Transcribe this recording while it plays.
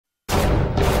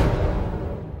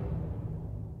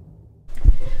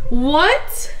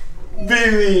What?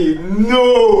 Baby,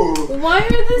 no! Why are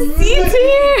the seats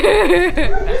here?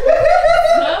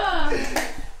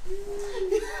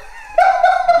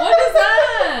 What is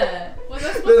that? Was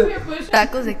that supposed to be a push?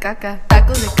 Tacos de caca,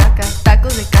 tacos de caca,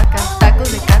 tacos de caca,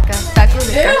 tacos de caca, tacos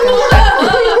de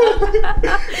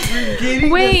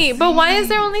caca. Wait, but why is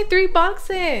there only 3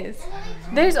 boxes?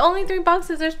 There's only 3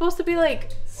 boxes. There's supposed to be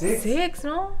like 6,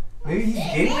 no? Maybe he's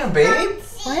getting them, babe.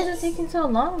 Why is it taking so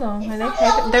long though? Are they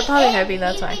heavy? They're probably heavy,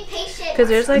 that's why. Because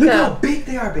there's like Look how a... big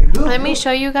they are, babe. Look, Let me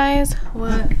show you guys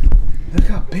what... Look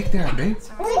how big they are, babe.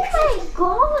 Oh my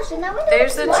gosh. And now we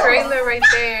There's the trailer right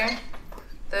there.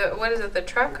 The, what is it, the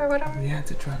truck or whatever? Yeah, it's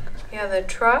a truck. Yeah, the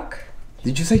truck.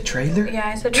 Did you say trailer? Yeah,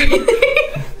 I said trailer.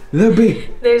 Look, babe.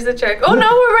 There's the truck. Oh no,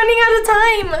 we're running out of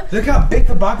time. Look how big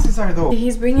the boxes are, though.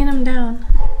 He's bringing them down.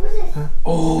 Huh?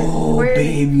 Oh, Where-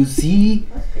 babe, you see?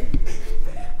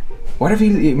 What if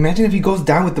he, imagine if he goes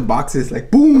down with the boxes,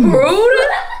 like boom! Rude?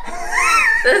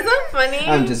 That's not funny.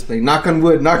 I'm just playing. Knock on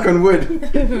wood, knock on wood. Right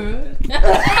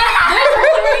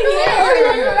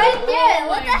there.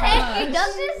 What the heck? He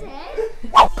does his head?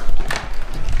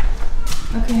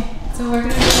 Okay, so we're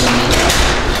gonna do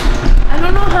I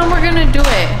don't know how we're gonna do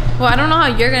it. Well, I don't know how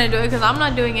you're gonna do it because I'm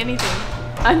not doing anything.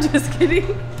 I'm just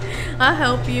kidding. I'll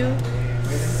help you.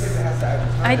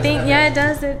 I think, yeah, it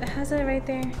does. It has it right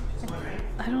there.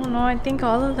 I don't know. I think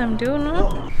all of them do,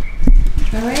 no?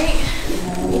 Alright.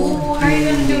 Ooh, how are you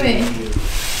gonna do it?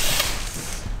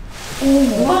 Ooh,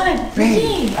 what?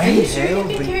 Babe, Are I you need sure you help,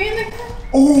 can babe. carry the cup?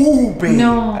 Oh, babe.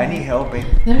 No. I need help, babe.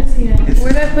 Let me see that.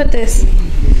 Where do I put this?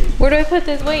 Where do I put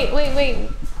this? Wait.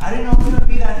 I didn't know it was gonna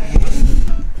be that heavy.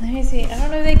 Let me see. I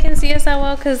don't know if they can see us that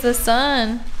well because the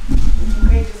sun.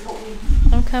 Okay, just hold me.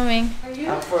 I'm coming. Are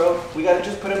you? For real. We gotta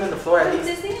just put him in the floor at least.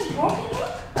 This thing is broken.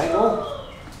 I know.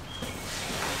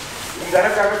 You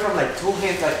gotta grab it from like 2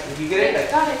 hands. Like, if you get it, like.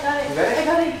 Got it. You got it? I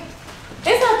got it.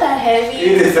 It's not that heavy.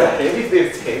 It is a heavy, babe.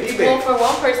 It's heavy, Well, babe. for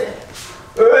one person.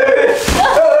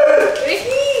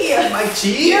 Ricky! My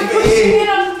cheese, You're pushing babe. it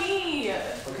on me.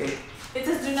 Okay. It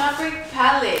says do not break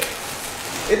pallet.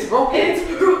 It's broken. It's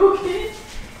broken.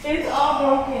 It's all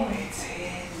broken. It's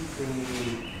heavy,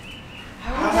 babe.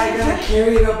 How How am I gonna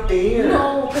carry it up there?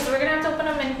 No, because we're gonna have to open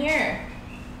them in here.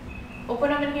 Open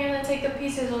them in here and then take the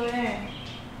pieces over there.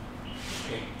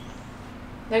 Okay.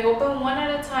 Like open one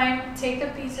at a time, take the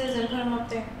pieces and put them up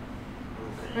there.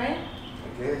 Okay. Right?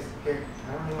 I guess. Here.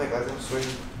 I don't need my gloves. I'm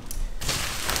sweating.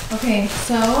 Okay,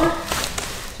 so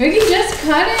Ricky just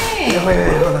cut it. Wait,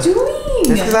 hold on. What are you doing? It's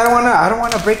because I don't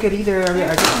wanna break it either.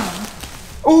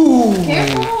 Ooh.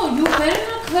 Careful, you better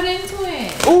not cut into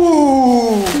it.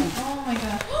 Ooh. Oh my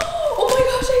god. Oh my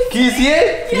gosh, I Can you see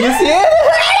it? Can you see it?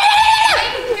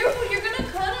 Careful, you're gonna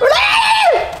cut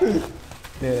it.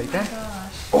 Yeah, like that.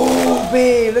 Gosh. Oh,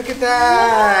 babe, look at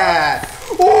that.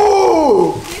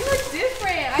 Ooh. They look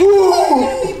different. I thought they were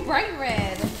gonna be bright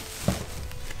red.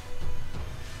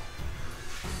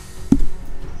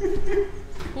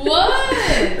 What?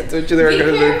 I told you they were Be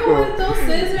gonna look careful cool. with those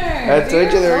scissors. I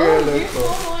told you they were gonna look You're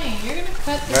cool. so annoying. You're gonna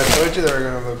cut I this. told you they were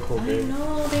gonna look cool, I babe.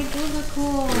 know, they do look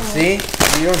cool. See?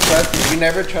 You don't trust me. You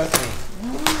never trust me. Oh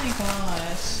my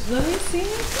gosh. Let me see.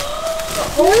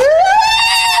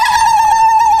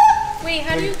 Wait,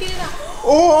 how do you get it out?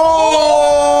 Oh!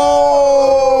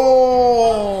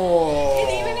 It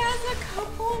even has a cup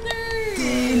holder.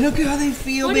 Dude, look at how they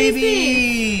feel, What is baby.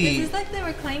 this? Is this like the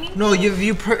reclining? No, if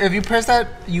you press that,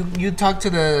 you talk to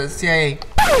the CIA.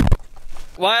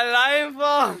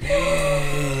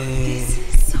 This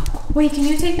is so cool. Wait, can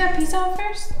you take that piece out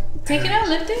first? Take it out,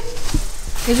 lift it.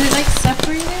 Is it like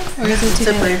separated? Or is it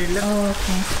together? Separated, look. Oh,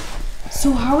 okay.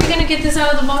 So how are we gonna get this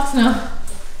out of the box now?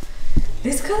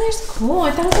 This color's cool.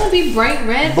 I thought it was gonna be bright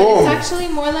red, but Boom. it's actually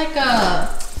more like a...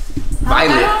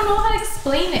 Violet. I don't know how to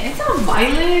explain it. It's not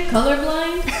violet,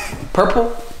 colorblind.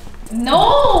 Purple?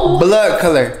 No! Blood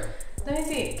color. Let me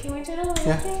see. Can we turn on the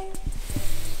Yeah. light?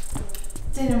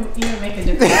 Didn't even make a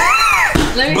difference.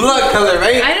 Let me Blood see. color,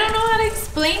 right? I don't know how to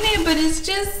explain it, but it's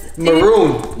just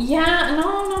Maroon. yeah,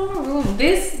 no, not maroon.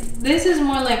 This is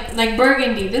more like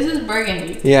burgundy. This is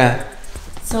burgundy. Yeah.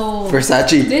 So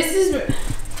Versace. this is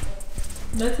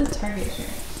that's a Target shirt.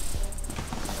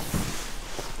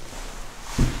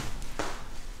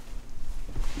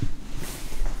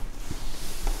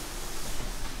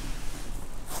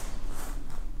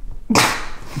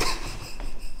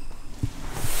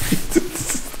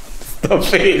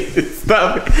 Stop it.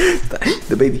 Stop it. Stop.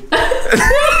 The baby. Say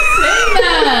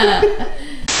that.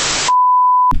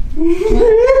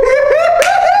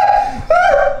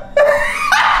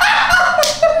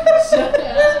 Shut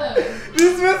up.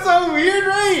 This was so weird,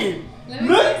 right? Let me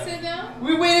Look. sit down.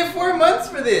 We waited 4 months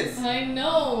for this. I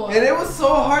know. And it was so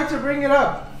hard to bring it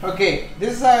up. Okay,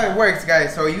 this is how it works,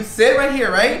 guys. So you sit right here,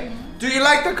 right? Do you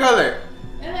like the color?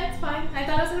 Yeah, it's fine. I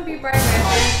thought it was gonna be bright red,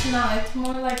 but it's not. It's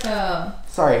more like a.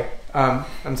 Sorry.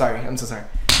 I'm sorry. I'm so sorry.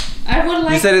 I would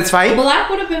like. You said it's fine? Black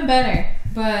would have been better,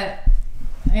 but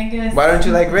I guess. Why don't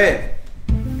you like red?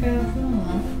 Because, I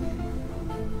don't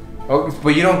know. Oh,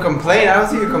 but you don't complain. I don't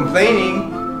see you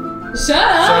complaining. Shut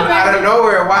up! So out of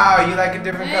nowhere, wow, you like a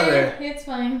different color. It's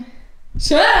fine.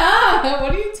 Shut up!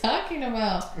 What are you talking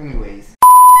about? Anyways.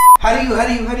 How do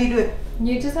you do it?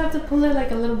 You just have to pull it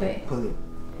like a little bit. Pull it.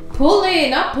 Pull it,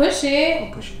 not push it.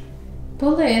 Oh, push it.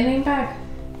 Pull it and lean back.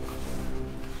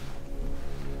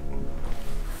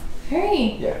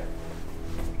 Hurry. Yeah.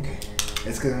 Okay.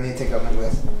 It's because I need to take out my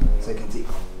glass so I can see.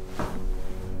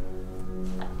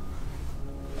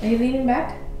 Are you leaning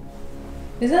back?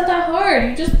 It's not that hard.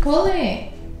 You just pull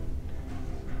it.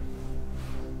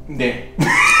 There.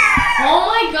 Oh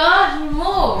my gosh,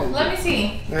 move. Let me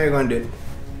see. Now you're going to do it.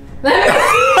 Let me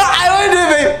see. I want to do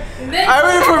it, babe. I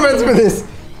waited 4 months for this.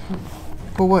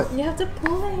 For what? You have to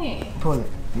pull it. Pull it.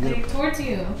 Like towards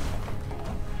you.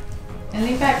 And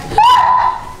lean back.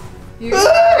 You're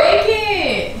gonna break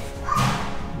it.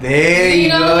 There you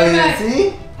Lean all the way go. back.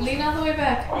 See? Lean all the way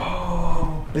back.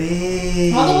 Oh,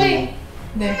 babe. All the way.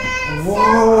 There.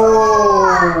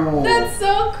 Whoa. That's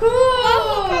so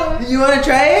cool. You want to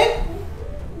try it?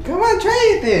 Come on,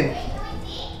 try it then.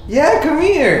 Yeah, come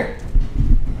here.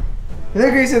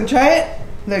 Look, Grayson, try it.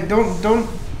 Look, don't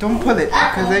pull it,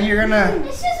 because then you're gonna.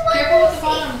 This is what Careful with the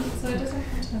bottom so it doesn't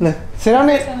touch them. Look, sit on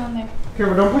it. Sit on there.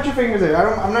 Careful, don't put your fingers there.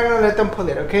 I'm not gonna let them pull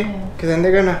it, okay? Because then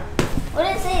they're gonna. What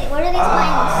is it? What are these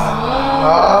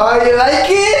Oh, you like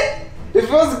it? It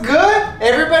feels good.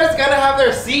 Everybody's gonna have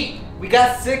their seat. We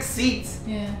got 6 seats.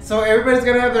 Yeah. So everybody's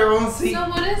gonna have their own seat. So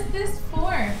what is this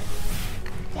for?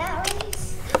 Yeah, what are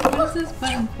these? What is this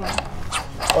button for?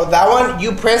 Oh, that one,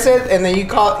 you press it and then you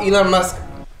call Elon Musk.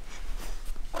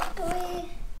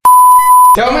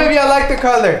 Tell me if you like the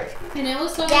color. And it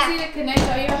was so Yeah. easy to connect.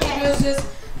 All you have to do is just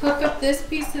hook up this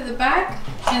piece to the back,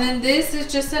 and then this is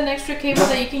just an extra cable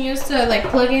that you can use to like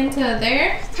plug into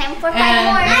there. Time for 5 And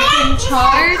more. you can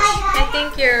charge, I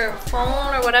think, your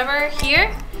phone or whatever here.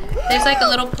 There's like a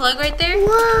little plug right there. So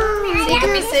you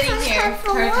can be sitting here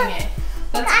charging it.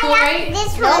 That's cool, right?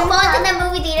 This one. No phones in the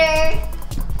movie theater.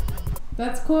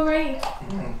 That's cool, right?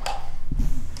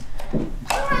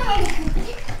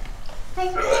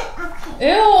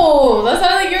 Ew, that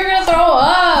sounds like you're gonna throw What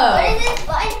up. is this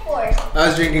button for? I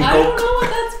was drinking I don't Coke. know what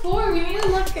that's for. We need to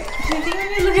look at. I think we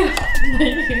need to look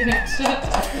at. Shut up.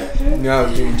 No, I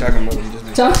was drinking chocolate milk. Just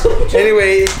like. Chocolate.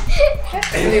 Anyways,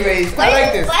 I What like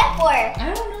is this. this button for? I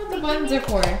don't know what the buttons are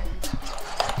for.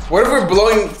 What if we're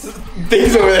blowing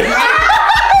things over there?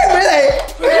 Where they?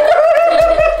 Blowing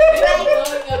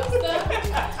up stuff.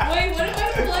 Wait, what if I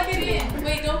plug it in?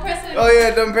 Wait, don't press it. Oh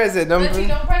yeah, don't press it. Don't Let's see,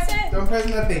 don't press it. don't press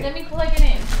nothing. Let me plug it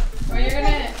in. Or you're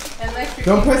gonna electrocute.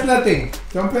 Don't press nothing.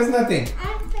 Don't press nothing.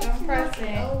 Don't press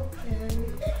it.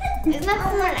 Isn't that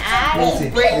someone Let me adding? see.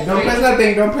 Don't press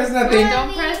nothing. Don't press nothing. Wait,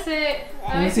 don't press it.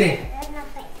 Let me see.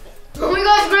 Oh my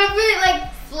gosh, Griffin like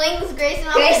flings Grayson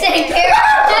off. Grayson and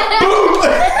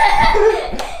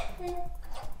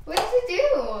What does it do?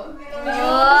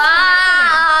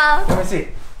 Wow. Let me see.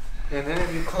 And then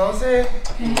if you close it,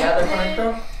 you got the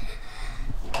connector.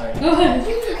 Alright. Go ahead.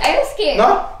 I'm scared. No?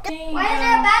 Why is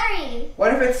there a battery?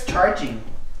 What if it's charging?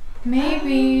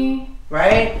 Maybe.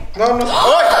 Right? No, no.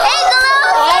 Oh!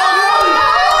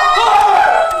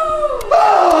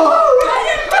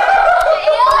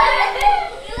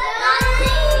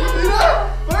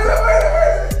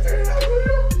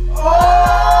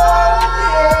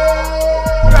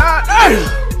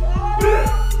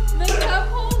 The cup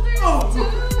holder too.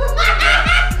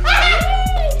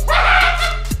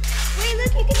 Wait,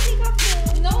 look, you can take off the...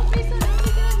 No, please don't take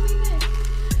it off. Leave it.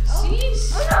 Sheesh.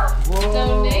 Whoa,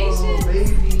 Donations.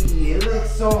 baby, it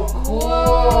looks so cool.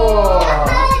 Whoa.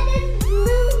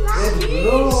 It's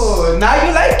blue. Now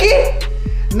you like it?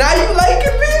 Now you like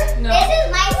it, man? No. This is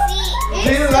my seat. Do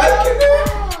you like it, man?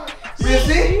 You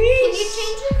see? Can you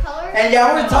change the color? And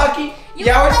y'all were talking. You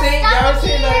Y'all were put saying stuff that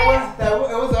here. it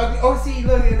was ugly. Oh, see,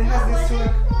 look, it has this to it.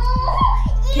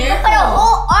 You can put a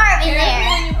whole arm in Careful there.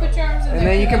 when you put your arms in And there.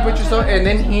 then you can put your soul. And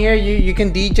then here you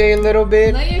can DJ a little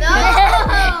bit. No, you No. can't. Oh,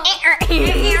 Cool.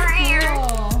 you.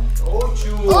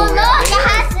 Oh no!